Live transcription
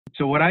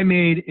So what I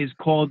made is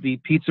called the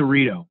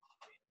Pizzarito.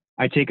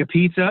 I take a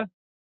pizza,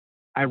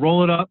 I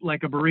roll it up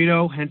like a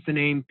burrito, hence the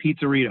name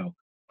Pizzarito.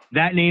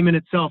 That name in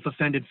itself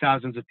offended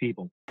thousands of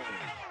people.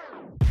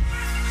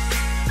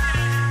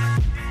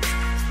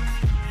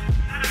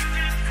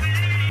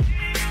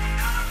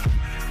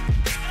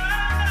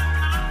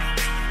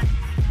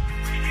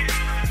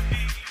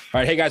 All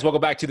right, hey guys, welcome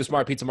back to the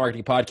Smart Pizza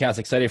Marketing Podcast.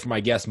 Excited for my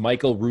guest,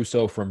 Michael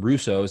Russo from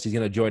Russo's. He's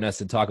going to join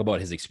us and talk about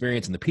his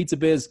experience in the pizza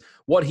biz,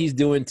 what he's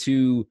doing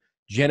to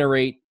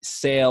generate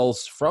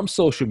sales from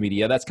social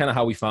media. That's kind of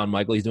how we found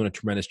Michael. He's doing a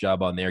tremendous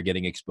job on there,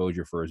 getting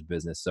exposure for his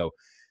business. So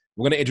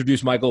we're going to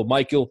introduce Michael.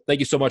 Michael,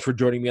 thank you so much for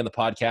joining me on the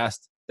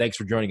podcast. Thanks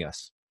for joining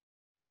us.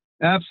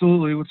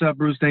 Absolutely. What's up,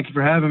 Bruce? Thank you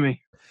for having me.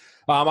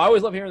 I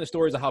always love hearing the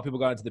stories of how people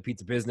got into the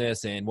pizza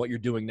business and what you're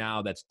doing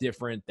now that's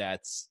different,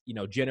 that's,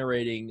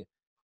 generating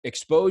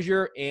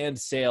exposure and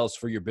sales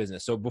for your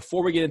business. So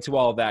before we get into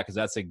all of that, because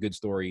that's a good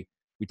story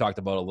we talked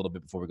about a little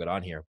bit before we got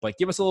on here, but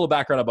give us a little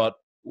background about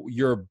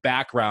your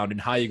background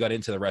and how you got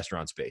into the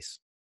restaurant space.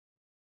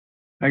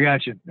 I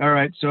got you. All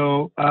right.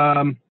 So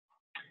I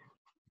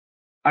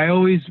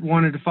always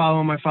wanted to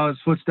follow in my father's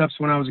footsteps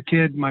when I was a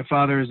kid. My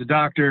father is a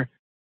doctor,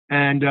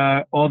 and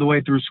all the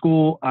way through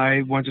school,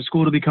 I went to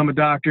school to become a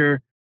doctor.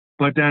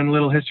 But then a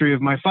little history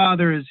of my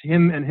father is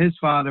him and his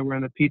father were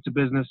in the pizza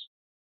business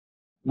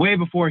way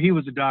before he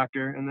was a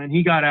doctor, and then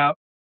he got out.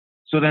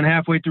 So then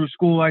halfway through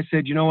school, I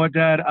said, you know what,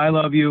 Dad, I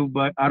love you,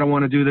 but I don't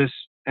want to do this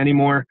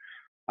anymore.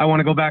 I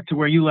want to go back to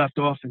where you left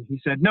off. And he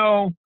said,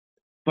 no.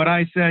 But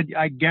I said,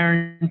 I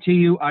guarantee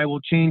you I will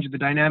change the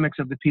dynamics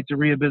of the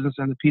pizzeria business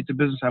and the pizza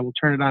business. I will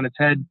turn it on its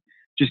head.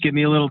 Just give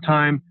me a little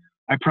time.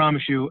 I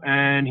promise you.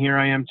 And here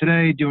I am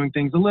today doing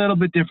things a little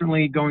bit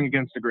differently, going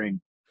against the grain.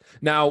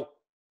 Now,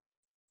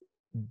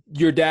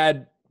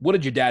 what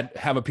did your dad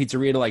have a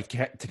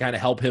pizzeria to kind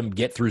of help him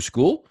get through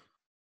school?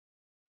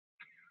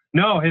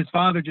 No, his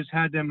father just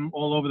had them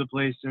all over the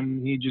place,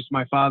 and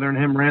my father and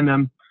him ran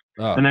them.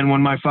 Oh. And then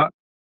when my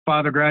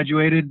father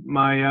graduated,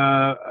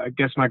 I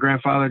guess my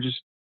grandfather just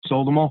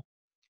sold them all.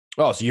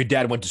 Oh, so your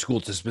dad went to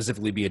school to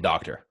specifically be a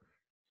doctor?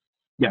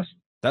 Yes.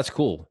 That's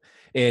cool.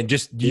 And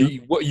just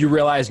you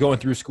realized going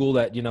through school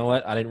that, you know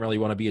what, I didn't really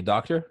want to be a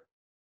doctor?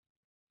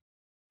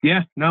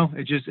 Yeah, no,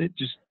 it just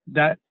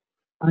that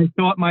I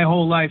thought my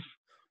whole life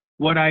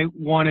what I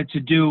wanted to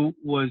do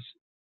was,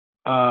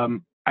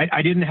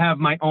 I didn't have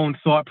my own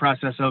thought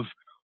process of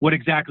what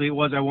exactly it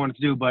was I wanted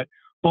to do, but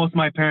both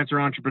my parents are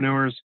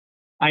entrepreneurs.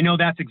 I know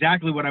that's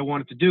exactly what I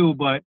wanted to do,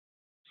 but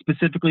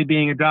specifically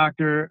being a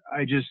doctor,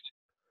 it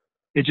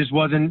just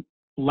wasn't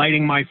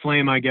lighting my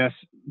flame, I guess.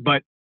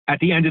 But at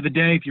the end of the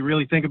day, if you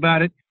really think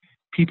about it,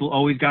 people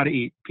always got to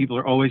eat. People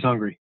are always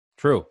hungry.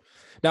 True.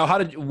 Now,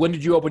 when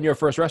did you open your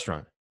first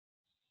restaurant?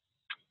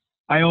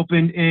 I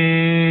opened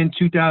in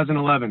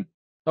 2011.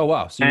 Oh,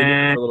 wow. So you've been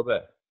doing it for a little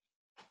bit.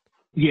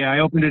 Yeah, I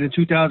opened it in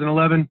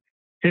 2011.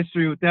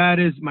 History with that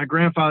is my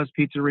grandfather's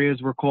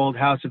pizzerias were called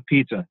House of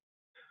Pizza.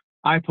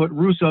 I put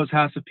Russo's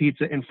House of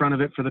Pizza in front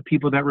of it for the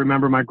people that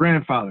remember my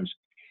grandfather's.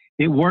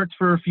 It worked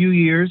for a few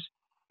years,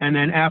 and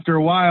then after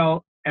a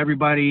while,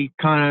 everybody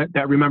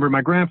that remembered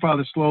my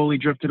grandfather slowly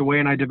drifted away,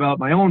 and I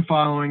developed my own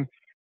following.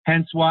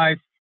 Hence why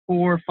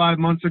 4 or 5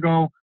 months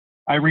ago,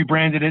 I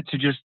rebranded it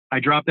to I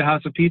dropped the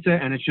House of Pizza,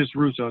 and it's just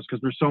Russo's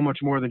because there's so much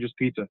more than just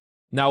pizza.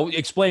 Now,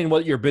 explain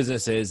what your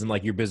business is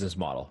and your business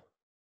model.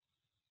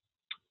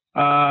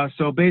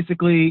 So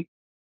basically,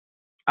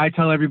 I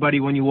tell everybody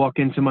when you walk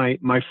into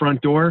my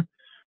front door,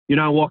 you're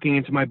not walking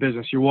into my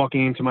business. You're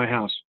walking into my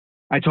house.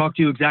 I talk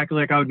to you exactly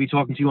like I would be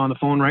talking to you on the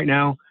phone right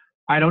now.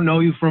 I don't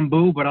know you from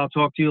Boo, but I'll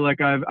talk to you like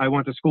I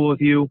went to school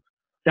with you.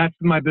 That's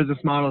my business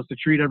model, is to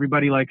treat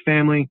everybody like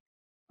family.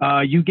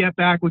 You get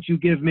back what you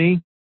give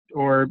me,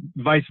 or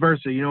vice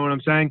versa. You know what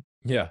I'm saying?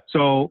 Yeah.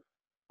 So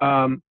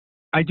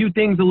I do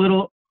things a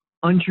little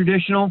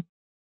untraditional.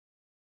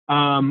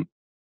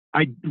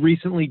 I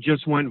recently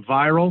just went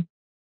viral,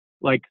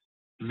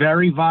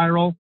 very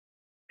viral.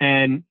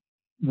 And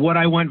what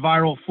I went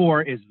viral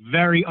for is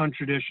very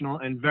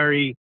untraditional and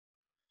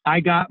I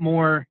got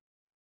more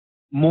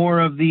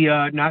of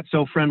the not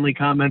so friendly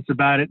comments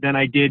about it than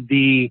I did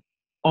the,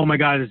 oh my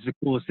God, this is the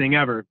coolest thing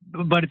ever.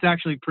 But it's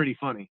actually pretty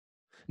funny.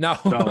 Now,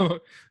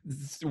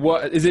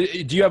 what is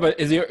it?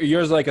 Is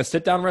yours like a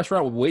sit down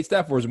restaurant with wait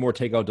staff, or is it more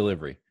takeout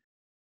delivery?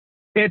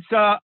 It's,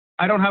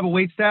 I don't have a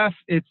wait staff.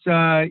 It's,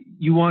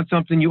 you want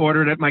something, you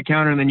order it at my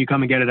counter, and then you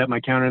come and get it at my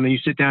counter, and then you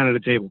sit down at a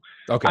table.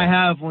 Okay. I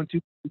have 1, 2,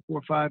 3,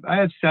 4, 5. I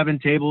have 7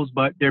 tables,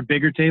 but they're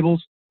bigger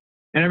tables,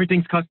 and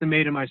everything's custom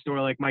made in my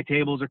store. Like my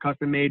tables are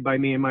custom made by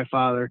me and my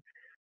father.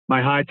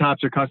 My high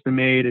tops are custom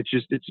made.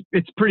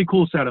 It's pretty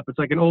cool setup. It's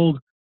like an old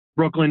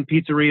Brooklyn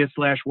pizzeria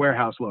 /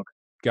 warehouse look.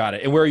 Got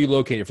it. And where are you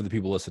located for the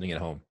people listening at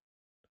home?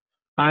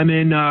 I'm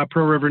in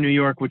Pearl River, New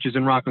York, which is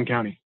in Rockland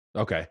County.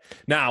 Okay.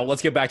 Now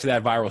let's get back to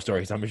that viral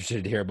story, because I'm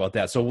interested to hear about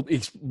that. So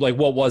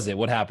what was it?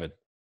 What happened?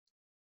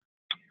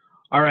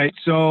 All right.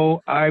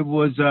 So I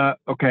was,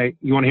 okay.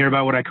 You want to hear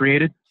about what I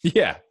created?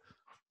 Yeah.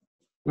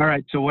 All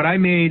right. So what I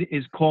made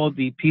is called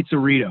the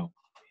Pizzarito.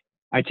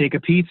 I take a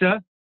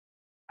pizza,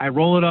 I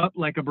roll it up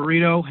like a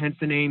burrito, hence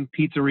the name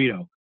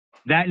Pizzarito.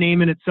 That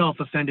name in itself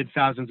offended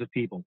thousands of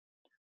people.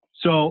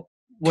 So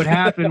what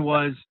happened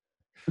was,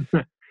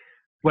 I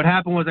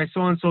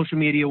saw on social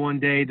media one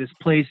day this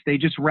place, they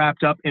just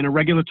wrapped up in a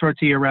regular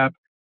tortilla wrap,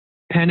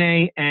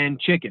 penne and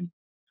chicken.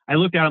 I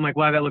looked at it, I'm like,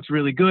 wow, that looks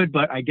really good,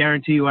 but I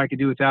guarantee you I could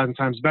do 1,000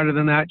 times better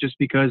than that just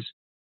because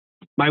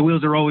my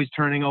wheels are always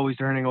turning, always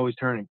turning, always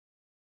turning.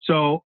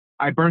 So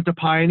I burnt the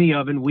pie in the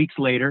oven weeks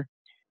later,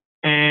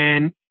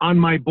 and on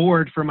my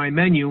board for my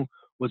menu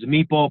was a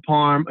meatball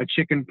parm, a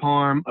chicken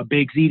parm, a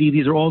baked ziti.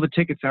 These are all the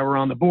tickets that were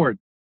on the board.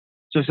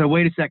 So I said,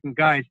 wait a second,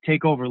 guys,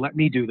 take over. Let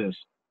me do this.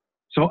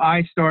 So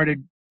I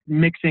started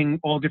mixing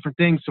all different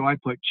things. So I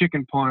put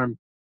chicken parm,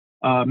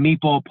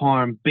 meatball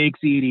parm, baked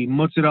ziti,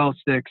 mozzarella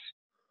sticks,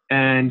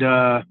 and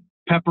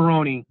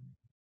pepperoni.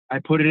 I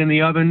put it in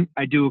the oven.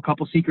 I do a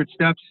couple secret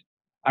steps.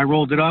 I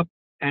rolled it up,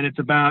 and it's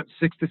about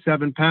 6 to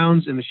 7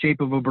 pounds in the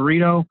shape of a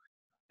burrito.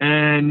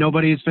 And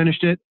nobody has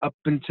finished it up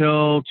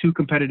until 2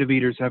 competitive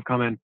eaters have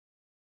come in.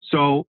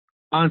 So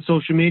on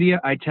social media,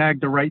 I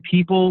tagged the right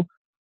people.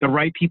 The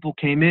right people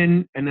came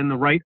in, and then the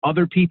right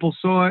other people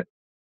saw it.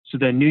 So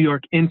the New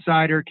York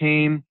Insider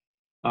came,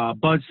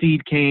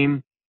 BuzzFeed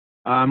came.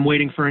 I'm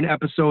waiting for an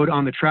episode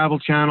on the Travel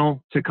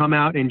Channel to come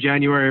out in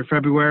January or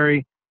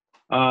February.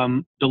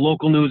 The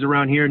local news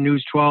around here,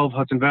 News 12,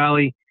 Hudson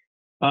Valley,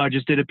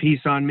 just did a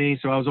piece on me.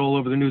 So I was all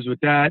over the news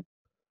with that.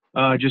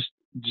 Just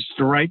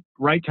the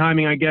right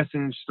timing, I guess,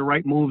 and just the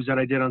right moves that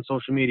I did on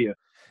social media.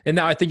 And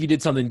now I think you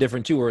did something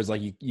different too, where it's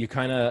like you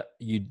kind of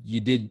you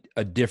did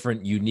a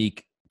different,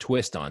 unique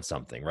twist on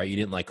something, right? You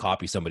didn't like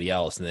copy somebody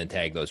else and then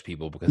tag those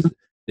people because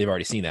they've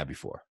already seen that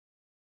before.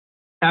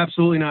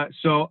 Absolutely not.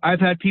 So I've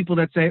had people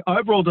that say, oh,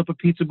 I've rolled up a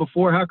pizza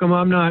before. How come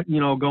I'm not,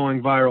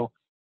 going viral?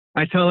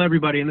 I tell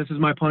everybody, and this is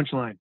my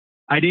punchline,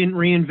 I didn't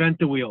reinvent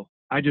the wheel.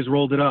 I just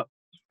rolled it up.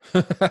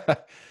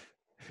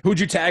 Who'd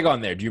you tag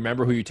on there? Do you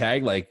remember who you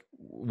tagged? Like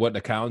what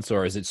accounts,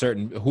 or is it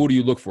certain? Who do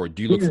you look for?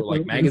 Do you look for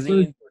like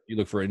magazines? Do you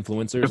look for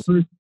influencers?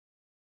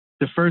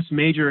 The first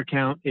major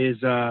account is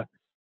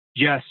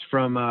Jess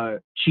from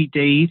Cheat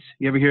Day Eats.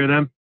 You ever hear of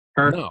them?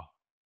 Her? No.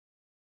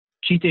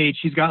 Cheat Day Eats.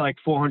 She's got like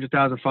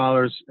 400,000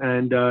 followers,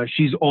 and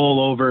she's all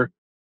over.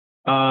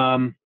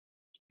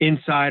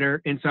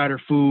 Insider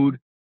Food,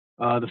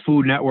 the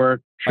Food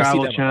Network,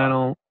 Travel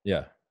Channel.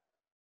 Yeah.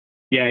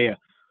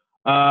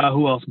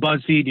 Who else?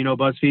 BuzzFeed. You know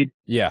BuzzFeed?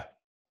 Yeah.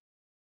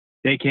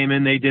 They came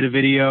in. They did a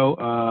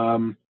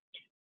video.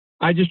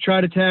 I just try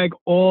to tag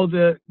all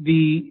the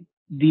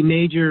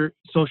major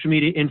social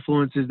media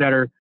influencers that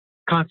are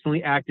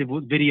constantly active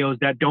with videos,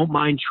 that don't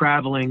mind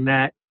traveling,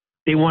 that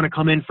they want to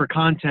come in for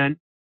content.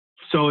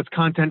 So it's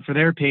content for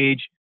their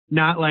page,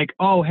 not like,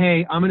 oh,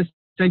 hey, I'm going to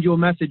send you a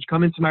message,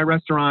 come into my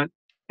restaurant,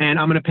 and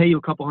I'm going to pay you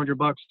a couple $100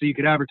 so you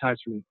could advertise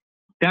for me.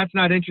 That's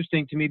not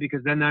interesting to me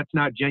because then that's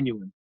not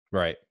genuine.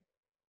 Right.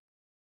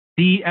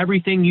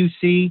 Everything you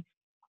see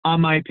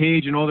on my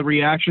page and all the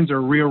reactions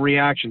are real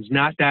reactions,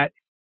 not that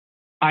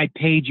I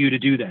paid you to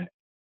do that.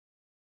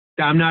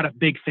 I'm not a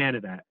big fan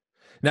of that.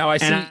 Now I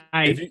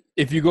see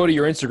if you go to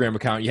your Instagram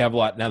account, you have a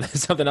lot. Now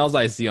there's something else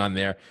I see on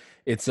there.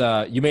 It's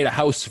you made a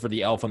house for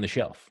the elf on the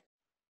shelf.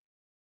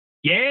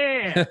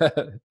 Yeah.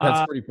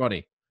 That's pretty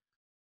funny.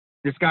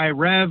 This guy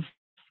Rev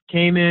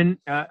came in.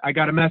 I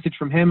got a message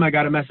from him. I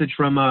got a message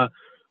from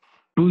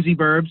Boozy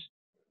Burbs,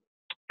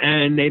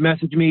 and they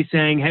messaged me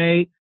saying,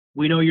 hey,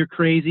 we know you're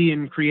crazy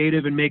and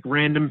creative and make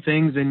random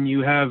things and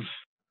you have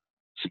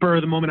spur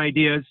of the moment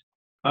ideas.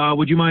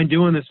 Would you mind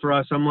doing this for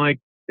us? I'm like,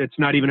 it's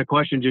not even a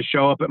question. Just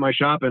show up at my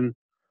shop, and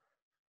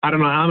I don't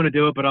know how I'm going to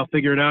do it, but I'll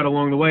figure it out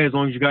along the way as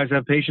long as you guys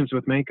have patience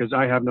with me, because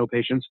I have no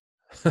patience.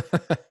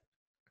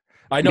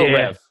 I know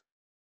Rev.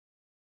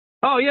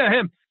 Oh, yeah,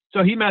 him.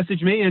 So he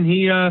messaged me, and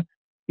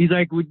he's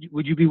like,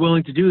 would you be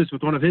willing to do this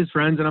with one of his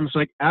friends? And I'm just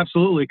like,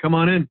 absolutely. Come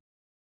on in.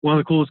 One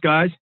of the coolest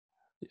guys.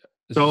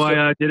 So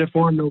I did it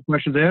for him, no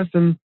questions asked,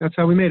 and that's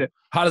how we made it.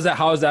 How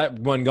has that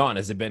one gone?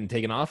 Has it been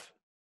taken off?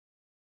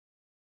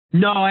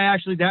 No,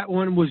 that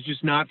one was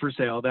just not for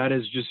sale. That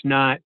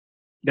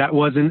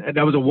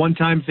was a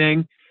one-time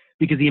thing,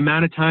 because the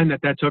amount of time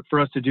that took for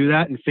us to do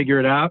that and figure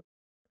it out,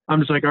 I'm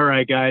just like, all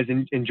right, guys,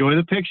 enjoy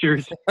the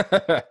pictures.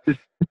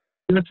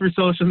 Just for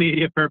social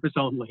media purpose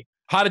only.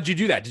 How did you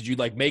do that? Did you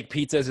like make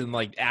pizzas and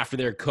like after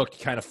they're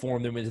cooked, kind of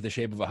form them into the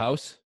shape of a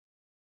house?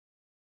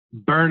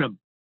 Burn them.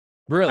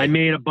 Really? I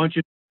made a bunch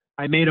of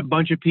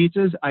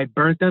pizzas. I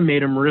burnt them,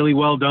 made them really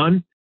well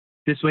done.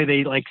 This way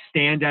they like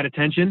stand at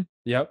attention.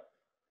 Yep.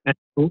 And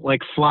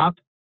like flop.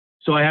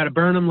 So I had to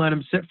burn them, let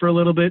them sit for a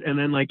little bit, and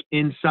then like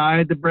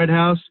inside the bread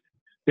house,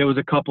 there was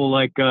a couple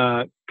like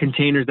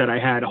containers that I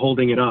had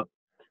holding it up.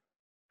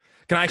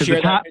 Can I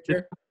share that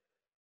picture?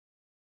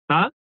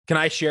 Huh? Can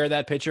I share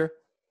that picture?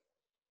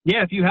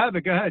 Yeah, if you have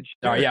it, go ahead.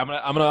 Sure. All right, yeah,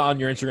 I'm gonna on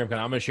your Instagram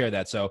account, I'm gonna share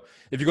that. So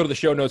if you go to the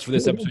show notes for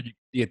this episode, you can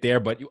see it there.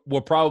 But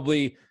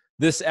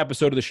this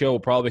episode of the show will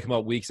probably come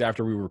out weeks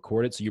after we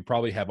record it, so you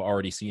probably have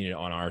already seen it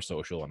on our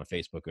social, on the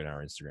Facebook and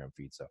our Instagram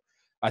feed. So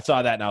I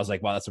saw that and I was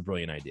like, wow, that's a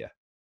brilliant idea.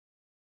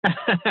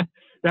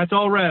 That's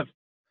all Rev.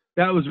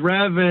 That was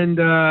Rev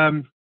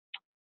and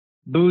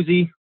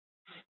boozy.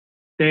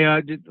 They,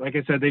 like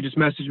I said, they just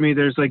messaged me.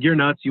 There's like, you're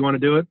nuts. You want to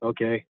do it?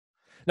 Okay.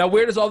 Now,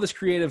 where does all this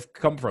creative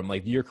come from?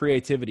 Like your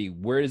creativity,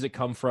 where does it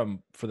come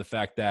from for the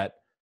fact that,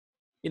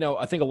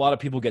 I think a lot of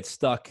people get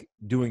stuck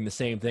doing the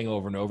same thing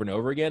over and over and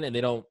over again,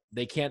 and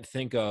they can't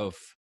think of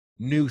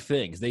new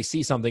things. They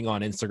see something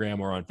on Instagram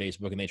or on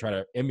Facebook and they try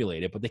to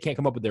emulate it, but they can't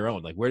come up with their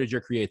own. Like, where did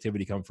your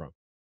creativity come from?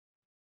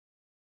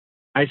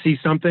 I see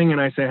something and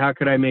I say, how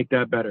could I make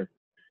that better?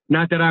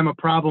 Not that I'm a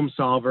problem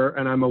solver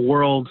and I'm a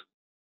world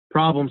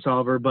problem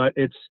solver, but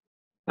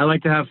I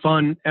like to have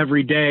fun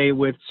every day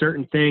with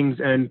certain things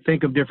and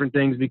think of different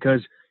things, because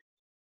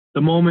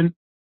the moment,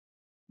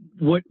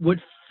 what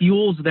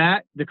fuels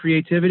the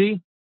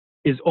creativity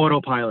is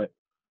autopilot.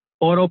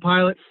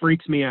 Autopilot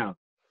freaks me out.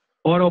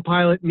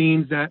 Autopilot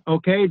means that,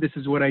 okay, this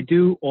is what I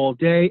do all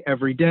day,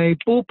 every day.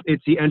 Boop,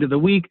 it's the end of the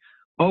week.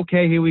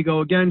 Okay, here we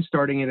go again,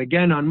 starting it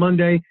again on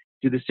Monday.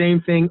 Do the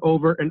same thing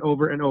over and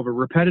over and over.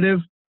 Repetitive,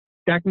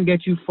 that can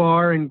get you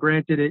far, and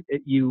granted,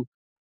 you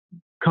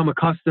come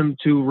accustomed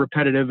to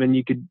repetitive and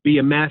you could be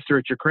a master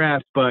at your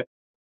craft. But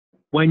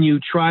when you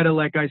try to,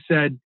 like I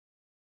said,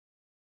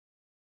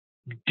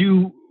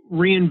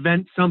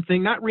 reinvent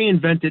something, not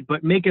reinvent it,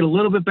 but make it a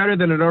little bit better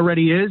than it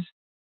already is,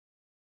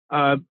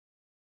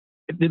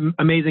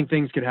 amazing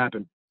things could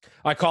happen.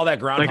 I call that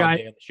Groundhog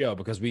Day on the show,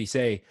 because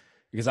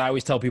I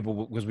always tell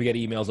people, because we get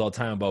emails all the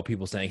time about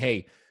people saying,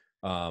 hey,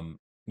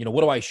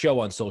 what do I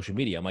show on social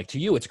media? I'm like, to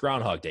you, it's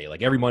Groundhog Day.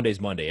 Like every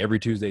Monday's Monday, every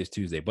Tuesday is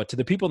Tuesday. But to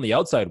the people in the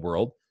outside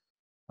world,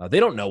 they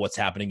don't know what's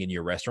happening in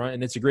your restaurant,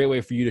 and it's a great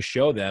way for you to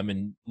show them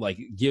and like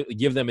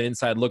give them an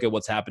inside look at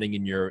what's happening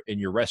in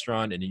your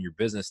restaurant and in your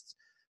business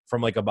from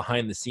like a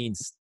behind the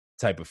scenes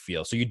type of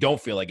feel. So you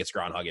don't feel like it's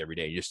Groundhog every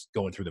day. You're just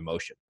going through the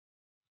motion.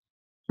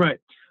 Right.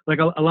 Like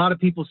a lot of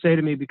people say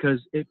to me, because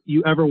if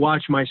you ever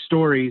watch my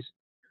stories,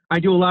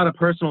 I do a lot of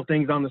personal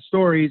things on the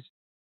stories.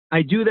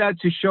 I do that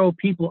to show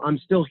people I'm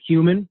still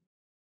human.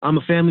 I'm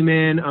a family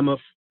man. I'm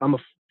a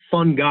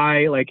fun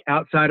guy, like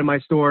outside of my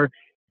store,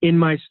 in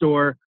my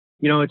store.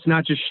 It's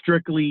not just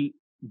strictly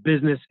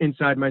business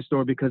inside my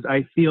store, because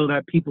I feel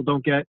that people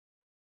don't get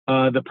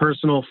the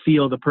personal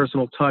feel, the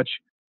personal touch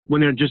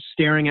when they're just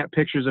staring at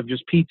pictures of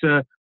just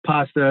pizza,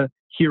 pasta,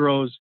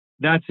 heroes.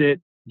 That's it.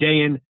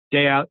 Day in,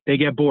 day out, they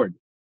get bored.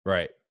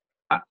 Right.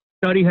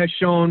 Study has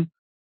shown,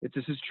 if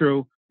this is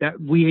true, that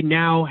we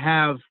now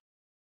have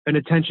an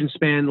attention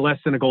span less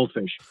than a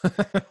goldfish.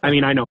 I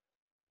mean, I know.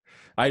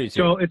 I do too.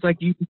 So it's like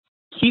you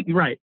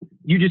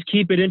just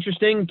keep it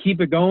interesting, keep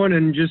it going,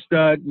 and just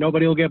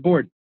nobody will get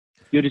bored.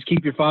 You'll just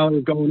keep your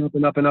followers going up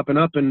and up and up and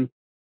up, and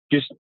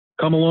just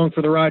come along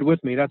for the ride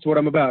with me. That's what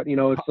I'm about.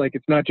 It's like,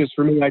 it's not just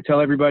for me. I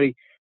tell everybody,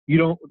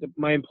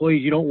 my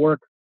employees, you don't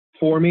work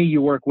for me,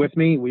 you work with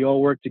me. We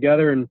all work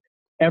together, and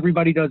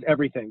everybody does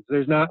everything. So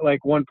there's not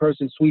like one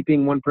person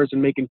sweeping, one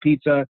person making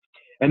pizza,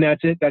 and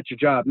that's it. That's your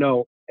job.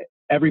 No,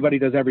 everybody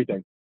does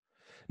everything.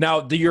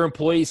 Now, do your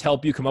employees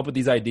help you come up with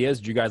these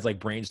ideas? Do you guys like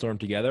brainstorm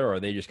together, or are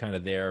they just kind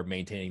of there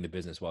maintaining the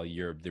business while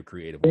you're the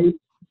creative one?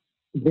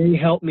 They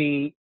help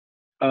me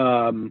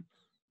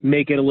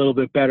make it a little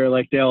bit better.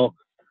 Like I'm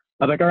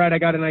like, all right, I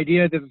got an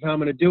idea. This is how I'm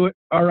going to do it.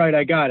 All right,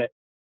 I got it.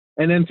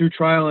 And then through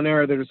trial and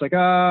error, they're just like,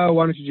 why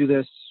don't you do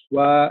this?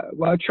 Well,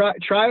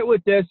 try it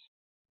with this,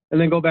 and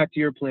then go back to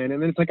your plan.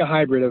 And then it's like a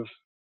hybrid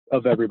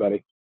of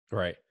everybody.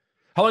 Right.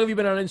 How long have you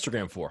been on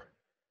Instagram for?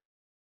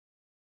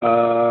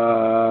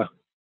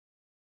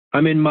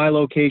 I'm in my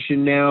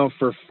location now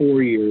for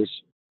 4 years.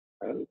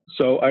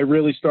 So I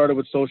really started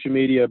with social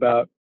media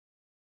about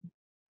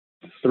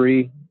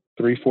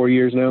 4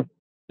 years now.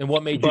 And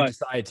what made you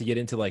decide to get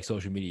into like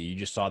social media? You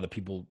just saw the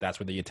people, that's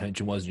where the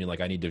attention was, and you're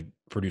like, I need to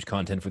produce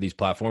content for these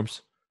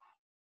platforms?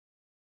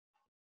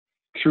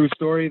 True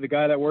story. The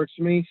guy that works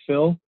for me,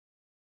 Phil,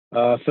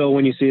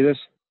 when you see this,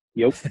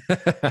 yep.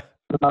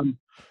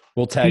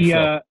 We'll tag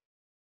Phil.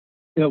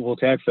 Yeah, we'll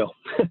tag Phil.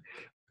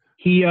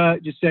 He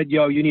just said,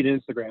 yo, you need an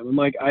Instagram. I'm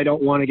like, I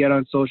don't want to get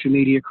on social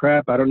media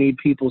crap. I don't need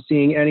people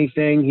seeing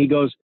anything. He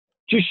goes,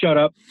 just shut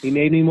up. He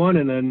made me one,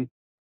 and then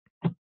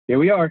here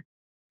we are.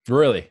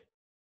 Really?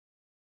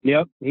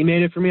 Yep. He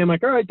made it for me. I'm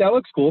like, all right, that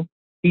looks cool.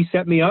 He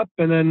set me up,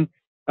 and then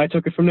I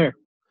took it from there.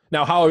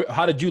 Now,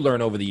 how did you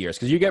learn over the years?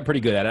 Because you get pretty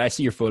good at it. I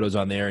see your photos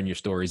on there and your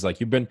stories. Like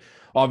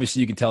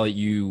obviously you can tell that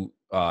you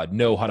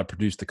know how to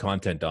produce the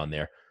content on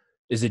there.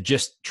 Is it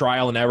just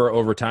trial and error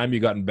over time?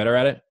 You've gotten better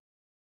at it?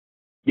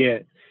 Yeah,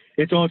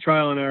 it's all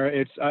trial and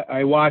error.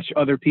 I watch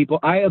other people.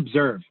 I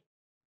observe.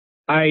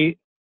 I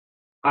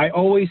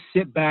always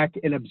sit back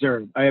and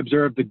observe. I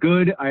observe the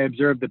good. I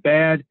observe the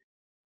bad.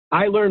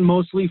 I learn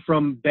mostly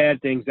from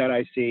bad things that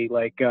I see.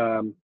 Like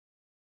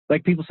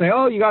people say,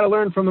 oh, you got to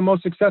learn from the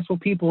most successful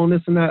people and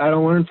this and that. I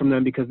don't learn from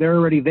them because they're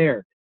already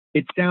there.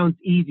 It sounds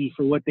easy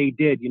for what they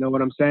did. You know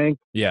what I'm saying?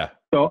 Yeah.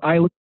 So I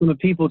look from the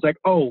people. It's like,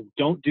 oh,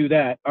 don't do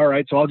that. All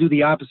right. So I'll do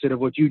the opposite of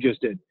what you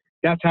just did.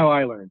 That's how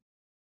I learn.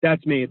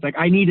 That's me. It's like,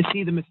 I need to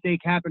see the mistake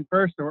happen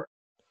first, or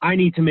I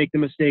need to make the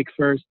mistake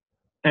first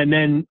and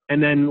then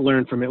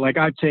learn from it. Like,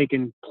 I've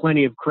taken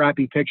plenty of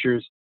crappy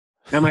pictures.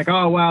 And I'm like,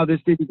 oh, wow, this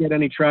didn't get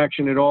any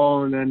traction at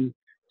all. And then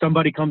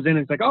somebody comes in and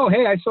it's like, oh,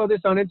 hey, I saw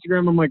this on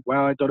Instagram. I'm like,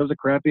 wow, I thought it was a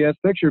crappy ass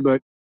picture,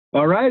 but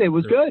all right, it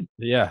was good.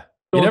 Yeah.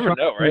 So You never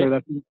know,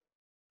 right?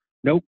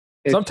 Nope.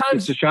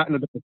 Sometimes it's a shot in the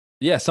dark.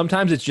 Yeah,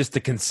 sometimes it's just the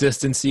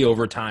consistency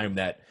over time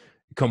that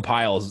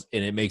compiles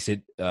and it makes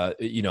it,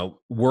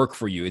 work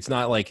for you. It's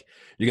not like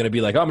you're going to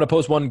be like, oh, I'm going to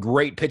post one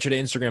great picture to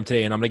Instagram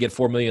today and I'm going to get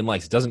 4 million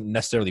likes. It doesn't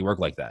necessarily work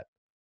like that.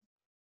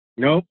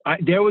 Nope.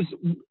 There was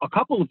a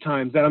couple of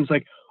times that I was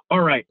like,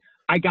 all right,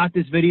 I got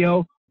this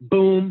video.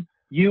 Boom.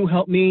 You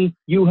help me.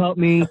 You help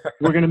me.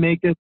 We're going to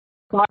make this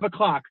 5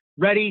 o'clock.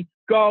 Ready,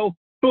 go,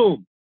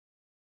 boom.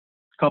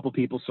 A couple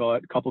people saw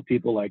it. A couple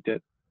people liked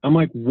it. I'm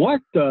like,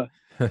 what the?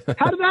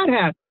 How did that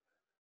happen?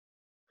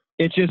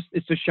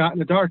 It's a shot in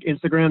the dark.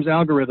 Instagram's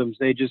algorithms,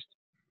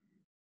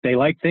 they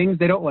like things,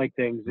 they don't like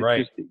things.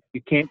 It's just,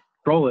 you can't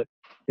control it.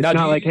 It's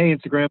not like, hey,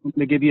 Instagram, I'm going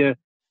to give you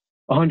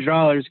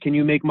 $100. Can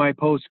you make my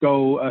post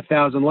go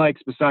 1,000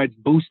 likes besides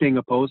boosting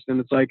a post? And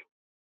it's like,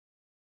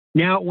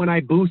 now when I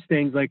boost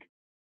things, like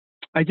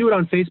I do it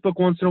on Facebook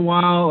once in a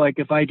while. Like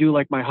if I do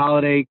like my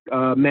holiday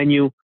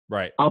menu,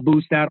 right, I'll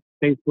boost that on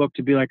Facebook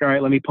to be like, all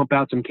right, let me pump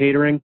out some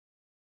catering.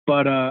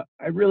 But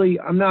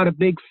I'm not a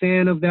big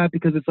fan of that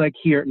because it's like,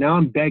 here, now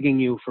I'm begging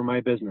you for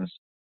my business.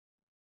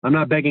 I'm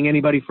not begging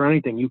anybody for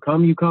anything. You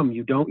come, you come.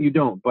 You don't, you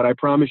don't. But I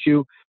promise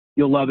you,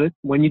 you'll love it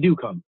when you do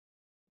come.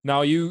 Now,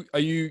 are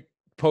you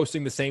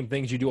posting the same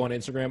things you do on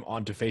Instagram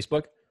onto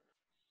Facebook?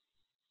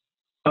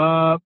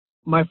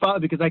 My father,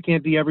 because I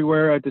can't be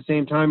everywhere at the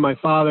same time, my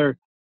father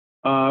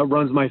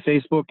runs my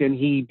Facebook, and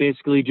he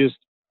basically just,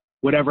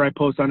 whatever I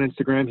post on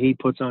Instagram, he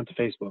puts onto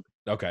Facebook.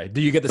 Okay.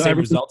 Do you get the same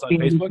results on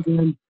Facebook?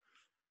 Instagram,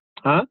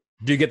 huh?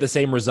 Do you get the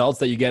same results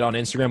that you get on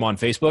Instagram on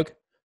Facebook?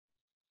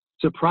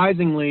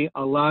 Surprisingly,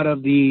 a lot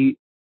of the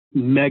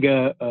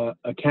mega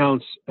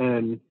accounts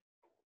and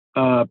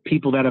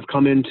people that have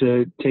come in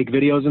to take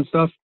videos and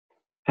stuff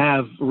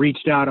have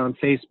reached out on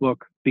Facebook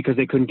because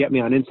they couldn't get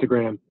me on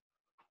Instagram.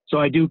 So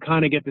I do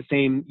kind of get the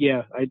same,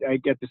 I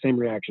get the same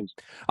reactions.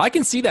 I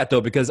can see that, though,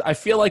 because I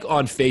feel like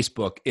on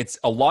Facebook, it's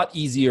a lot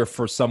easier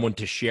for someone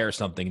to share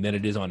something than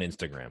it is on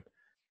Instagram.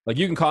 Like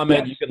you can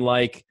comment, you can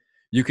like,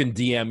 you can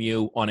DM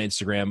you on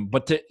Instagram,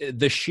 but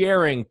the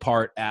sharing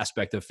part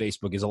aspect of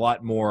Facebook is a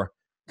lot more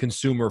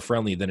consumer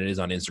friendly than it is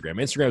on Instagram.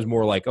 Instagram is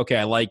more like, okay,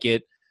 I like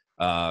it.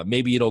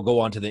 Maybe it'll go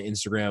onto the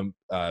Instagram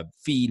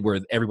feed where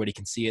everybody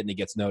can see it and it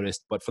gets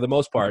noticed. But for the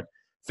most part,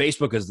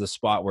 Facebook is the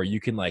spot where you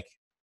can like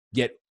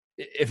get,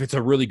 if it's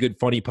a really good,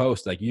 funny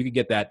post, like you could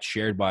get that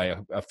shared by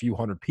a few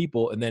hundred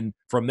people. And then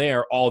from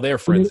there, all their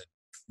friends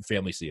and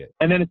family see it.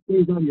 And then it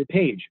stays on your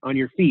page, on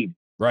your feed.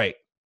 Right.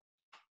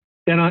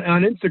 Then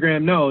on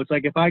Instagram, no, it's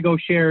like if I go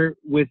share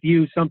with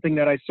you something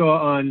that I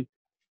saw on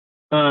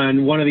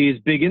one of these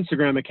big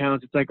Instagram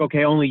accounts, it's like,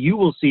 okay, only you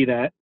will see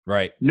that.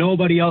 Right.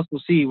 Nobody else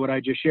will see what I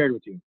just shared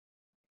with you.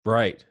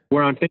 Right.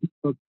 Where on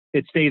Facebook,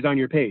 it stays on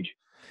your page.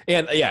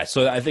 And yeah,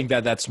 so I think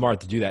that's smart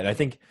to do that. And I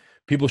think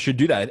people should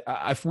do that.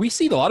 We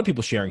see a lot of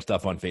people sharing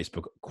stuff on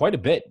Facebook quite a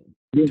bit,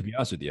 to be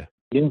honest with you.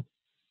 Yeah,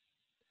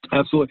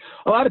 absolutely.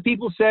 A lot of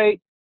people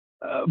say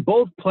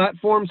both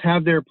platforms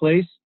have their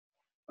place.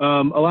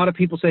 A lot of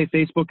people say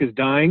Facebook is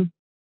dying,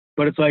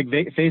 but it's like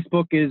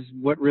Facebook is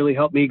what really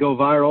helped me go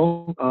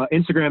viral.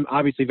 Instagram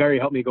obviously very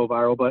helped me go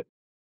viral, but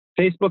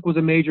Facebook was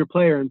a major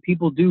player, and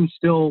people do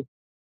still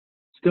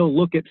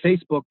look at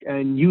Facebook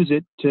and use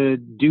it to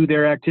do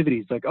their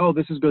activities. Like, oh,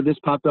 this is good. This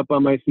popped up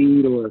on my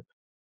feed, or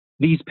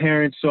these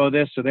parents saw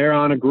this, so they're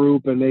on a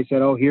group and they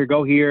said, oh, here,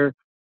 go here.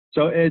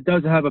 So it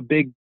does have a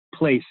big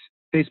place.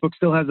 Facebook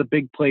still has a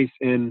big place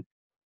in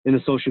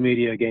the social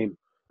media game.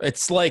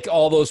 It's like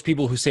all those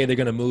people who say they're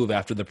going to move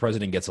after the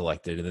president gets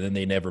elected, and then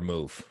they never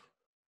move.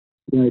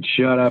 Right,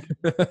 shut up.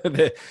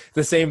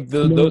 Those same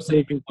people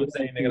saying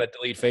they're going to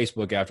delete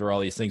Facebook after all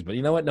these things, but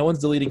you know what? No one's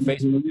deleting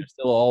Facebook. They're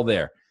still all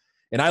there.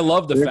 And I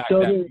love the fact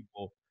that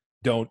people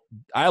don't.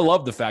 I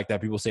love the fact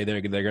that people say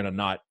they're going to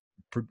not,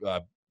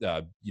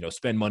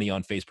 spend money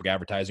on Facebook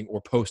advertising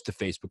or post to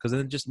Facebook, because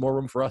then there's just more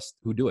room for us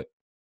who do it.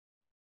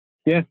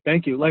 Yeah,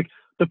 thank you. Like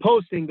the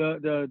posting,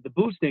 the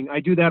boosting, I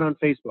do that on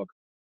Facebook.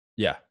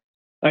 Yeah,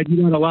 I do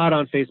that a lot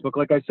on Facebook.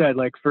 Like I said,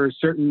 like for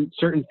certain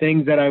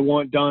things that I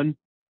want done,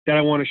 that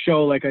I want to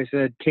show, like I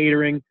said,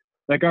 catering.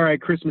 Like, all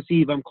right, Christmas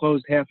Eve, I'm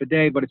closed half a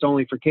day, but it's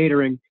only for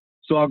catering.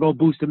 So I'll go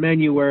boost a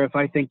menu where if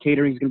I think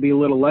catering is going to be a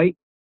little light,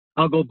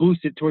 I'll go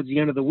boost it towards the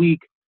end of the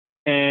week.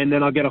 And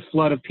then I'll get a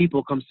flood of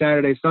people come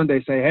Saturday,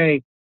 Sunday, say,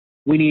 hey,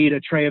 we need a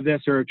tray of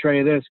this or a tray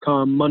of this.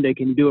 Come Monday,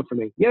 can you do it for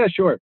me? Yeah,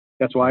 sure.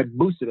 That's why I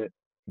boosted it.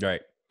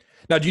 Right.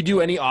 Now, do you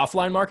do any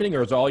offline marketing,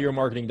 or is all your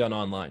marketing done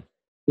online?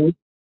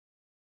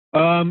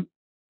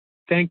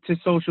 Thanks to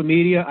social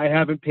media, I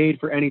haven't paid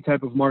for any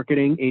type of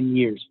marketing in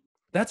years.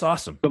 That's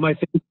awesome. But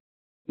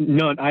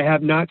none. I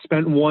have not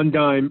spent one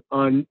dime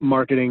on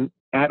marketing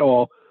at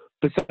all.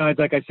 Besides,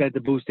 like I said, the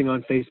boosting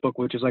on Facebook,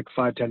 which is like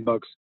 $5-10.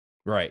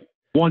 Right.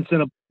 Once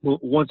in a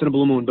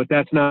blue moon, but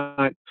that's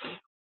not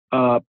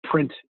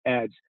print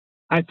ads.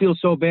 I feel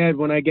so bad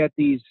when I get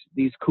these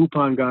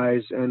coupon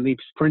guys and these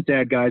print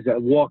ad guys that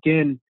walk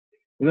in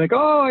They're like,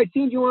 oh, I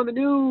seen you on the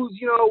news.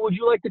 You know, would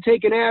you like to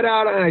take an ad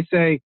out? And I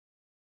say,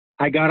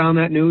 I got on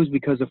that news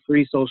because of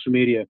free social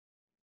media.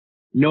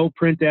 No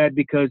print ad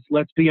because,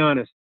 let's be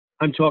honest,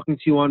 I'm talking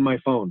to you on my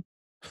phone.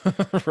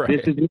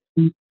 Right.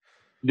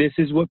 This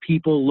is what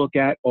people look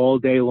at all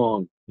day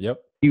long.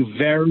 Yep. You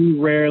very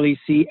rarely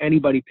see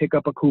anybody pick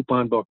up a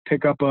coupon book,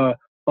 pick up a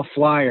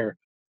flyer.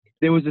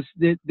 There's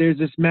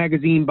this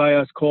magazine by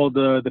us called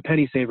the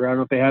Penny Saver. I don't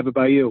know if they have it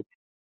by you.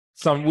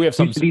 We have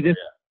some.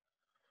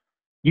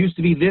 Used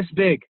to be this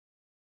big.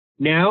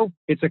 Now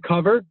it's a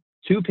cover,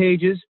 2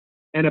 pages,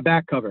 and a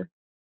back cover,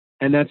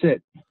 and that's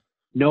it.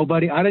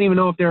 Nobody. I don't even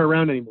know if they're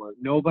around anymore.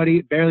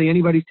 Barely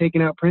anybody's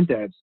taking out print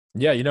ads.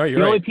 Yeah, you know, you're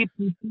right.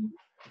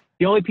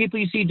 The only people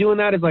you see doing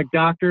that is like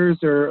doctors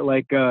or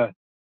like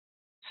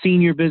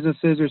senior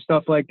businesses or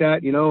stuff like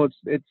that. You know,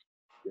 it's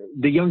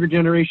the younger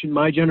generation,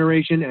 my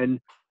generation,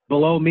 and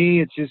below me.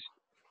 It's just,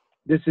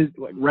 this is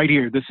like right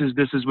here. This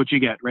is what you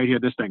get right here.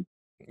 This thing.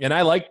 And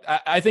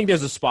I think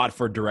there's a spot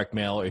for direct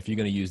mail if you're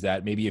going to use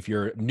that. Maybe if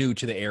you're new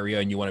to the area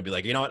and you want to be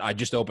like, you know what, I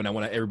just opened. I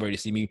want everybody to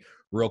see me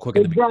real quick.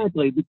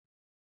 Exactly.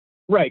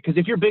 Right. Because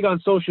if you're big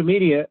on social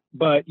media,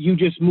 but you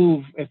just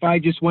move, if I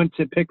just went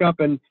to pick up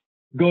and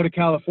go to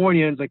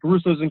California and it's like,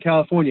 Russo's in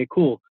California,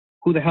 cool.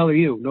 Who the hell are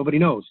you? Nobody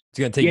knows. It's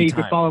going to take you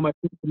time. Can follow my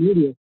social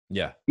media.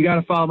 Yeah. You got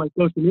to follow my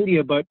social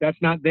media, but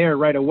that's not there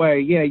right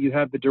away. Yeah, you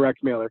have the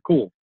direct mailer.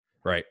 Cool.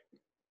 Right.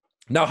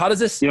 Now, how does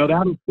this... You know,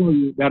 that'll show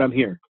you that I'm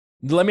here.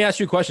 Let me ask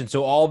you a question.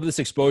 So all of this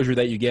exposure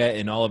that you get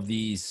in all of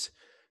these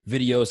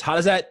videos,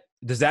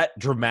 does that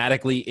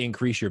dramatically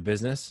increase your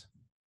business?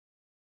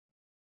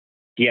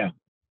 Yeah.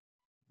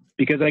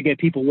 Because I get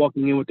people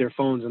walking in with their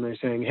phones and they're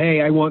saying,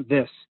 hey, I want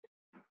this.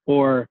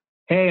 Or,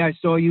 hey, I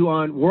saw you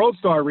on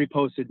WorldStar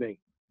reposted me.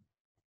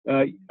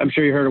 I'm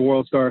sure you heard of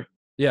WorldStar.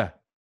 Yeah.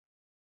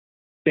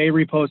 They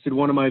reposted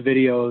one of my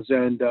videos,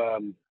 and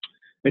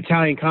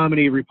Italian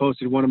Comedy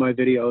reposted one of my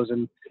videos,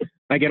 and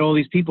I get all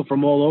these people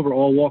from all over,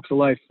 all walks of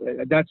life.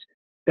 That's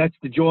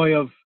the joy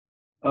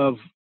of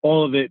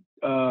all of it,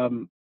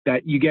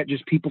 that you get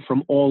just people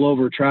from all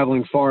over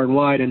traveling far and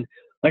wide. And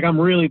like, I'm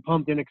really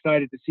pumped and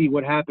excited to see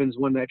what happens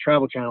when that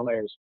Travel Channel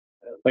airs.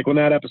 Like when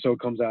that episode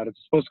comes out, it's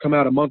supposed to come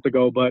out a month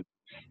ago, but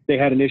they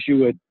had an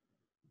issue with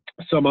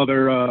some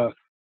other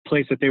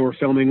place that they were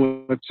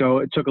filming with, so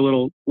it took a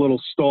little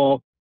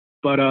stall.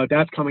 But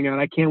that's coming out.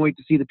 I can't wait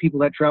to see the people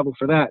that travel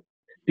for that,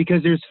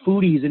 because there's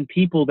foodies and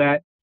people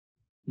that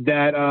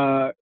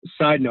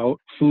side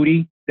note,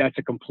 foodie, that's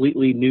a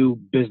completely new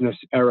business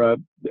era,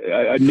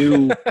 a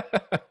new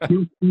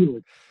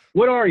field.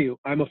 What are you?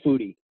 I'm a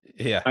foodie.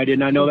 Yeah. I did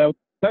not know that was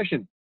a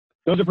profession.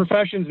 Those are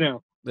professions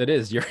now. It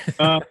is.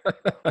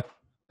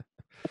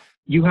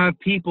 You have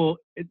people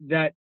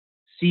that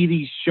see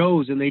these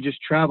shows and they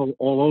just travel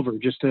all over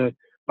just to,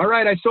 all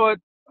right, I saw it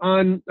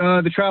on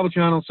the Travel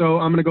Channel, so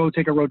I'm going to go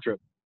take a road trip.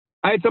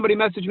 I had somebody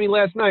message me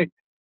last night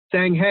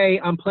saying, hey,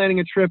 I'm planning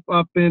a trip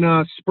up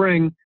in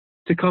spring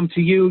to come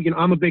to you. You know,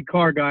 I'm a big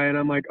car guy, and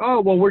I'm like,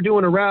 oh, well, we're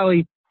doing a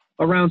rally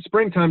around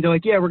springtime. They're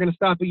like, yeah, we're going to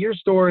stop at your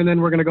store, and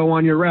then we're going to go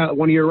on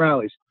one of your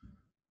rallies.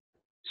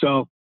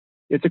 So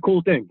it's a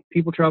cool thing.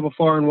 People travel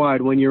far and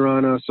wide when you're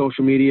on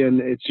social media, and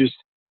it's just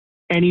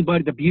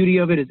anybody. The beauty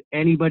of it is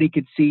anybody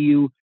could see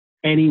you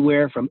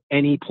anywhere from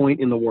any point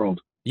in the world.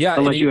 Yeah,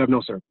 unless you have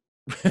no service.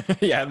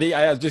 Yeah,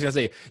 I was just gonna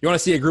say, you want to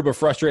see a group of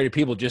frustrated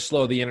people, just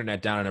slow the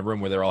internet down in a room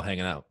where they're all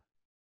hanging out.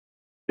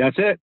 That's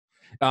it.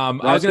 I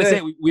was gonna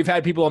say, we've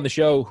had people on the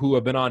show who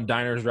have been on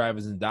Diners,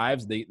 Drive-ins, and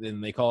Dives.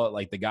 They call it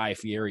like the Guy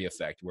Fieri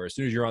effect, where as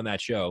soon as you're on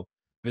that show,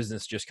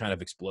 business just kind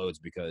of explodes,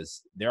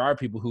 because there are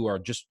people who are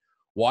just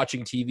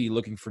watching TV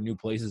looking for new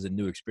places and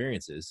new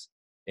experiences.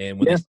 And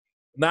when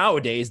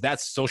nowadays,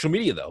 that's social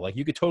media, though. Like,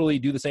 you could totally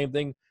do the same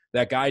thing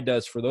that Guy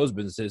does for those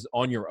businesses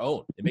on your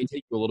own. It may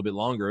take you a little bit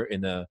longer,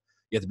 and you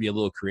have to be a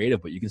little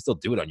creative, but you can still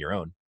do it on your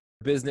own.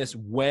 Business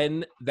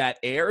when that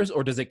airs,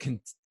 or does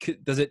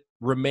it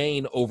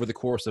remain over the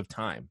course of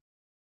time,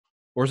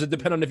 or does it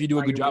depend on if you do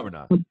a good job or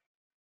not?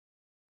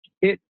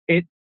 It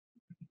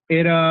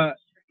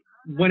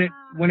when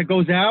it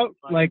goes out,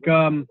 like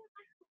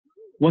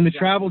when the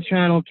Travel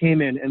Channel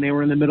came in and they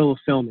were in the middle of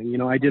filming, you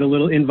know, I did a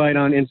little invite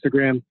on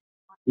Instagram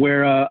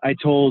where I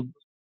told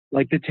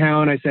like the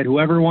town, I said,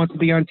 whoever wants to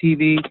be on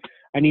TV,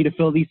 I need to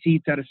fill these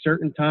seats at a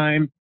certain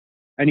time.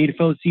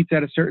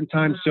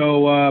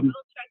 So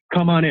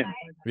come on in.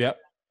 Yep.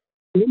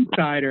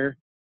 Insider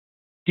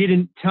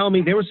didn't tell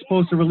me. They were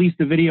supposed to release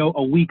the video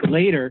a week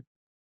later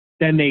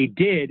than they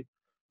did.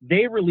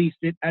 They released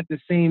it at the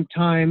same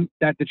time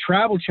that the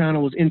Travel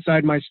Channel was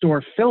inside my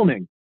store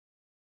filming.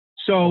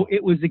 So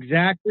it was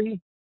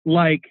exactly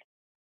like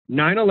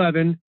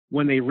 9/11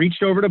 when they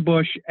reached over to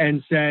Bush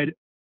and said,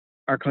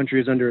 our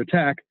country is under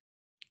attack.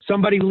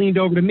 Somebody leaned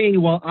over to me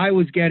while I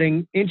was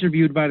getting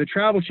interviewed by the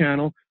Travel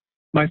Channel.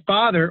 My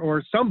father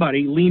or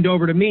somebody leaned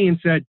over to me and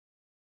said,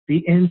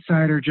 the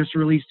Insider just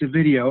released a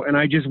video. And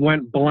I just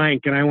went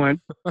blank, and I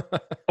went,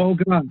 oh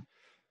God.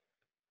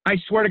 I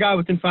swear to God,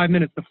 within 5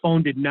 minutes, the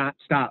phone did not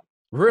stop.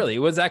 Really?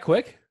 Was that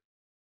quick?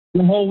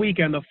 The whole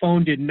weekend, the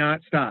phone did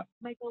not stop.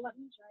 Michael, let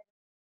me try.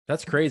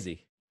 That's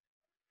crazy.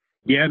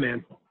 Yeah,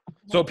 man.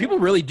 So people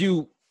really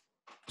do.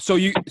 So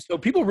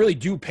people really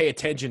do pay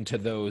attention to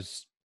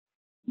those.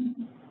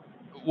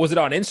 Was it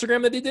on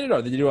Instagram that they did it,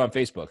 or did they do it on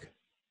Facebook?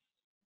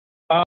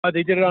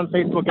 They did it on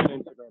Facebook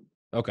and Instagram.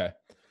 Okay.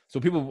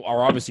 So people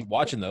are obviously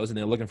watching those and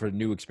they're looking for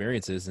new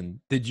experiences. And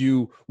did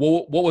you,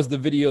 what was the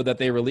video that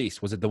they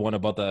released? Was it the one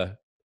about the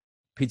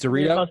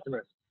pizzeria?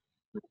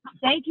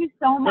 Thank you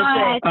so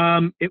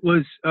much. It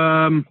was,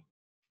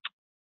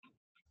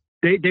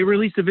 they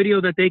released a video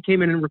that they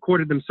came in and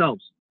recorded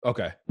themselves.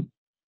 Okay.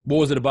 What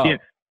was it about? Yeah.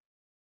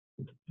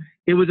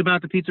 It was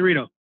about the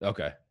pizzerito.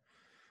 Okay.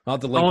 I'll have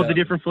to link all that the up.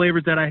 different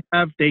flavors that I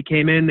have. They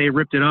came in, they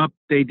ripped it up.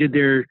 They did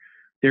their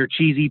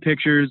cheesy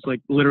pictures,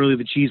 like literally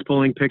the cheese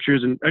pulling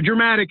pictures, and a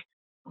dramatic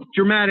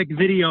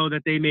video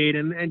that they made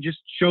and just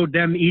showed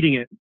them eating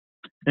it.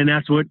 And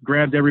that's what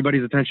grabbed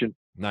everybody's attention.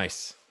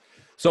 Nice.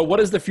 So what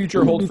does the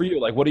future hold for you?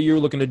 Like, what are you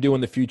looking to do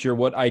in the future?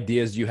 What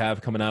ideas do you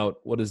have coming out?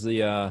 What does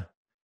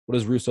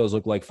Russo's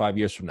look like 5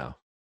 years from now?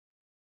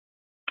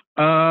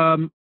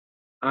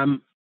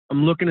 I'm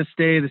looking to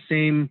stay the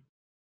same,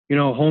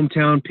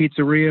 hometown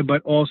pizzeria,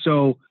 but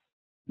also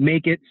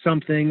make it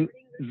something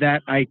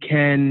that I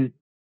can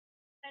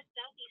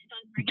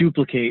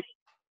duplicate,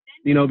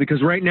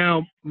 because right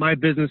now my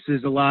business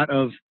is a lot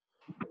of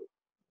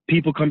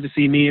people come to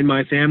see me and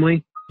my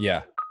family.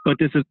 Yeah. But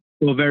this is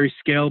a very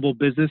scalable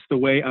business. The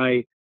way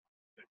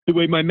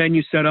my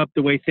menu's set up,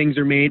 the way things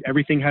are made,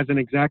 everything has an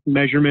exact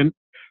measurement,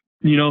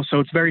 so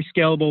it's very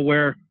scalable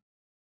where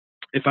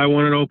if I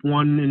wanted to open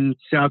one in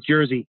South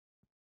Jersey,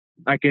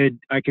 I could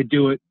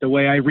do it. The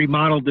way I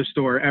remodeled the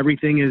store,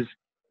 everything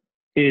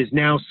is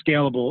now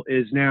scalable,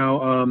 is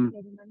now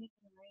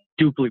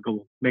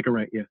duplicable. Make it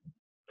right, yeah.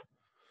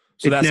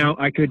 So it's now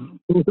I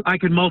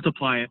could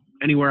multiply it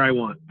anywhere I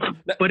want,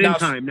 but in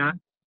time, not.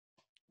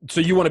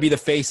 So you want to be the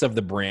face of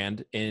the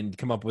brand and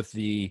come up with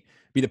be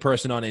the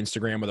person on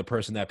Instagram or the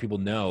person that people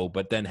know,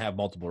 but then have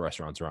multiple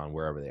restaurants around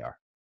wherever they are.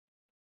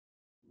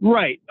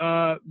 Right.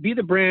 Be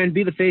the brand,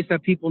 be the face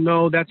that people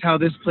know. That's how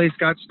this place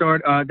got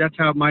started. That's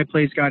how my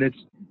place got its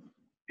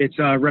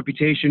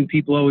reputation.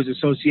 People always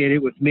associate it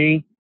with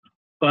me,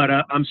 but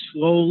I'm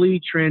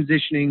slowly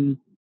transitioning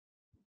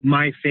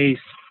my face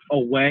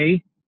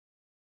away.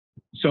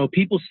 So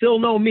people still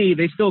know me.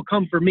 They still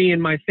come for me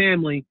and my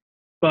family,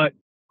 but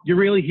you're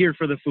really here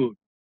for the food.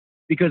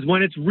 Because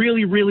when it's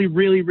really, really,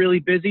 really, really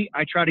busy,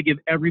 I try to give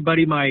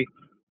everybody my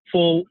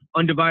full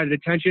undivided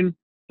attention,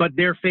 but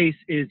their face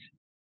is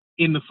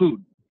in the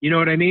food. You know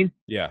what I mean?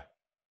 Yeah.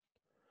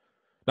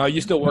 Now,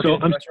 you still working in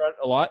the restaurant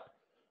a lot?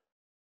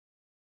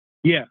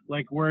 Yeah,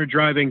 like we're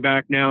driving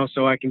back now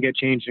so I can get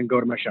changed and go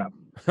to my shop.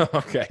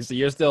 Okay, so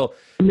you're still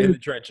in the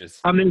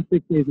trenches. I'm in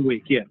 6 days a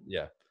week, yeah.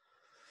 Yeah.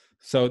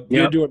 So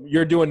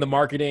you're doing the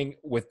marketing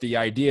with the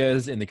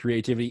ideas and the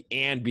creativity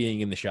and being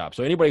in the shop.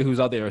 So anybody who's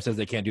out there who says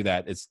they can't do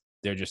that,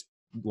 they're just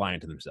lying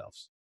to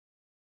themselves.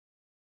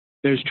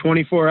 There's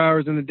 24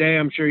 hours in the day.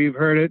 I'm sure you've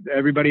heard it.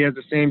 Everybody has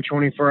the same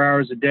 24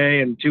 hours a day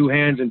and 2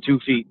 hands and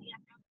 2 feet.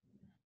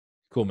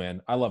 Cool,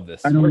 man. I love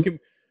this.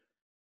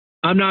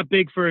 I'm not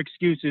big for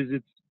excuses.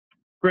 It's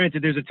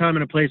granted there's a time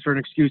and a place for an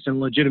excuse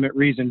and legitimate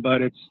reason,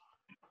 but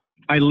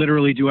I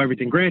literally do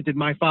everything. Granted,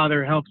 my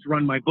father helps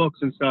run my books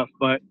and stuff,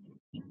 but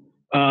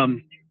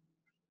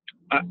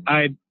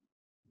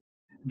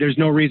there's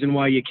no reason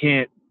why you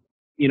can't.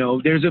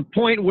 There's a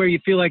point where you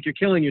feel like you're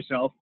killing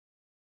yourself,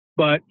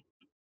 but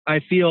I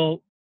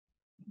feel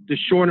the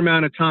short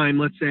amount of time,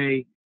 let's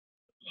say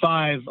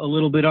 5, a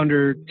little bit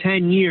under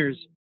 10 years,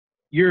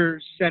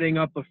 you're setting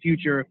up a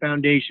future, a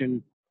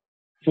foundation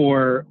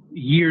for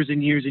years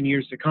and years and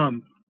years to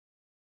come.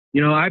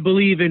 I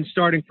believe in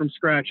starting from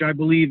scratch. I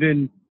believe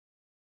in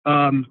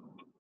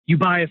you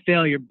buy a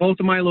failure.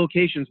 Both of my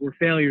locations were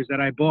failures that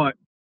I bought,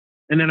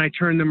 and then I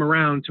turned them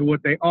around to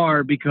what they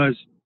are, because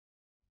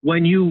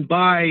when you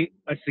buy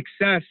a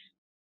success,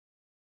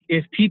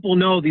 if people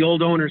know the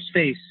old owner's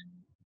face,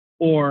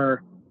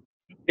 or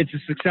it's a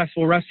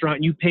successful restaurant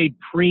and you paid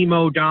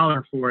primo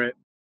dollar for it,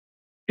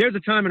 there's a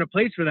time and a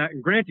place for that.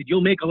 And granted,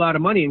 you'll make a lot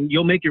of money and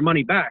you'll make your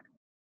money back,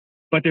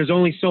 but there's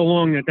only so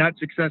long that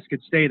success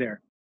could stay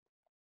there.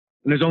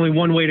 And there's only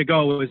one way to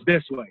go, is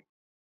this way,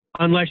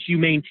 unless you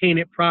maintain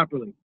it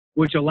properly,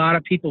 which a lot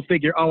of people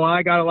figure, oh,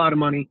 I got a lot of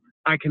money,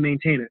 I can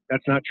maintain it.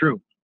 That's not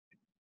true.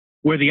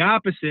 Where the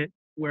opposite,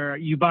 where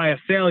you buy a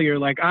failure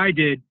like I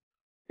did,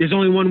 there's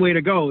only one way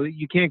to go.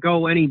 You can't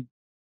go any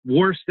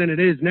worse than it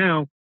is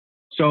now.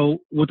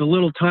 So with a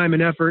little time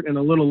and effort and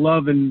a little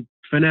love and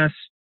finesse,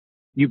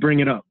 you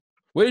bring it up.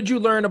 Where did you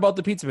learn about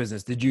the pizza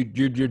business? Did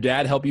your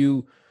dad help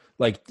you,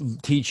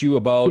 teach you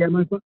about? Yeah,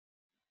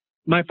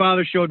 my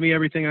father showed me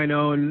everything I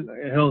know, and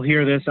he'll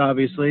hear this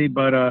obviously,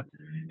 but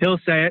he'll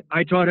say it.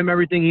 I taught him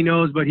everything he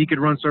knows, but he could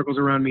run circles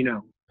around me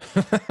now.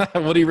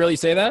 Would he really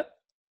say that?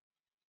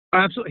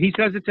 Absolutely. He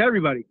says it to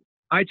everybody.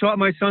 I taught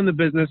my son the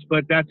business,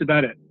 but that's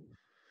about it.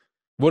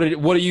 What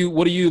do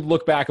you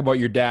look back about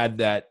your dad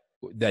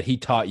that he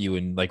taught you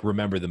and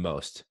remember the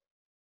most?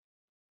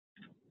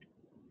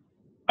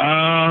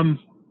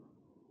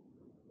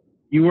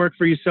 You work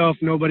for yourself,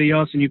 nobody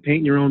else, and you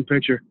paint your own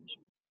picture.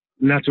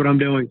 And that's what I'm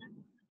doing.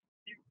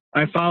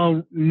 I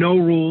follow no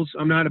rules.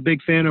 I'm not a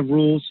big fan of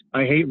rules.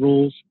 I hate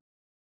rules.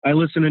 I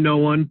listen to no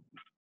one.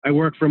 I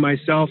work for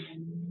myself,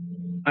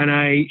 and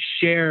I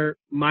share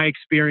my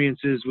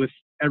experiences with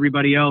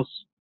everybody else,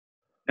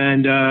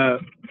 and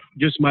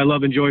just my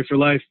love and joy for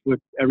life with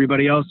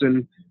everybody else.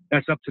 And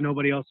that's up to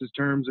nobody else's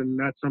terms. And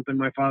that's something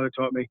my father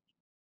taught me.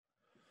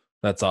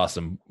 That's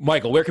awesome.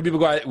 Michael, where can people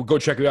go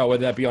check you out,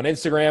 whether that be on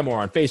Instagram or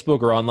on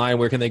Facebook or online?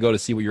 Where can they go to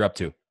see what you're up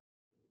to?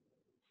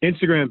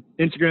 Instagram,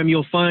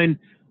 you'll find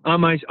on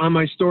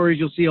my stories,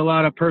 you'll see a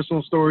lot of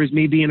personal stories,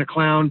 me being a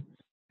clown,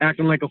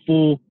 acting like a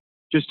fool,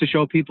 just to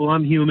show people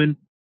I'm human.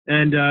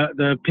 And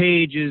the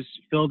page is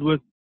filled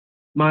with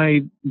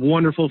my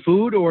wonderful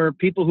food, or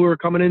people who are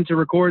coming in to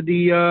record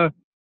the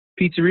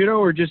pizzeria,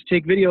 or just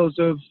take videos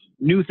of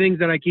new things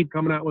that I keep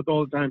coming out with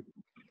all the time.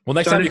 Well,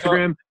 next time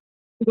Instagram,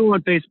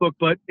 on Facebook,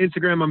 but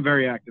Instagram, I'm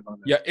very active on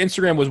that. Yeah,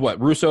 Instagram was what?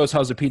 Russo's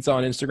House of Pizza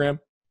on Instagram?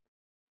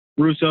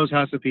 Russo's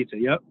House of Pizza,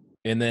 yep.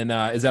 And then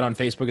is that on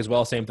Facebook as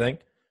well? Same thing?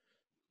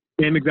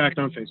 Same exact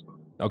on Facebook.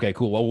 Okay,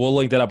 cool. Well, we'll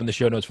link that up in the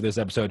show notes for this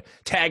episode.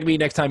 Tag me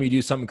next time you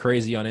do something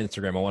crazy on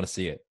Instagram. I want to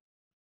see it.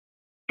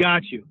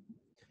 Got you.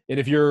 And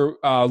if you're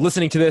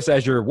listening to this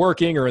as you're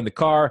working or in the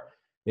car,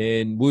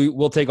 and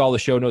we'll take all the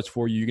show notes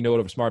for you. You can go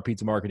over to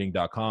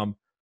smartpizzamarketing.com.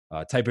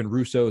 Type in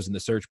Russo's in the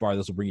search bar.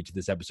 This will bring you to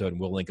this episode, and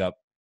we'll link up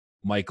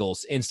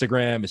Michael's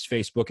Instagram, his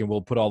Facebook, and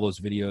we'll put all those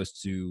videos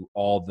to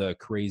all the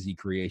crazy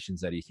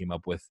creations that he came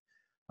up with.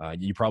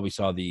 You probably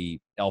saw the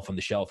Elf on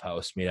the Shelf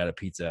house made out of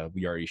pizza.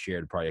 We already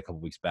shared probably a couple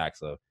weeks back.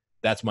 So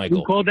that's Michael.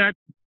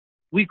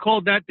 We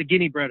called that the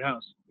guinea bread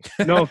house.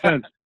 No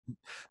offense.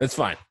 That's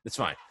fine.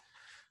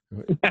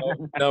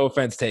 No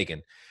offense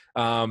taken.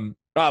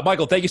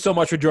 Michael, thank you so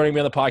much for joining me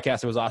on the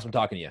podcast. It was awesome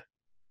talking to you.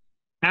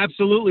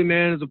 Absolutely,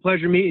 man. It was a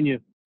pleasure meeting you.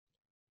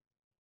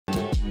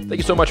 Thank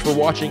you so much for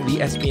watching the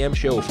SPM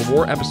show. For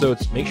more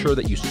episodes, make sure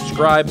that you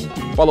subscribe,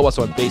 follow us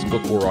on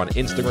Facebook or on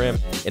Instagram,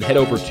 and head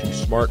over to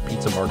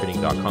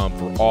smartpizzamarketing.com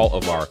for all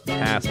of our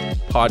past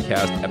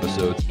podcast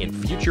episodes and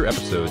future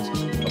episodes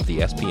of the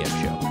SPM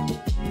show.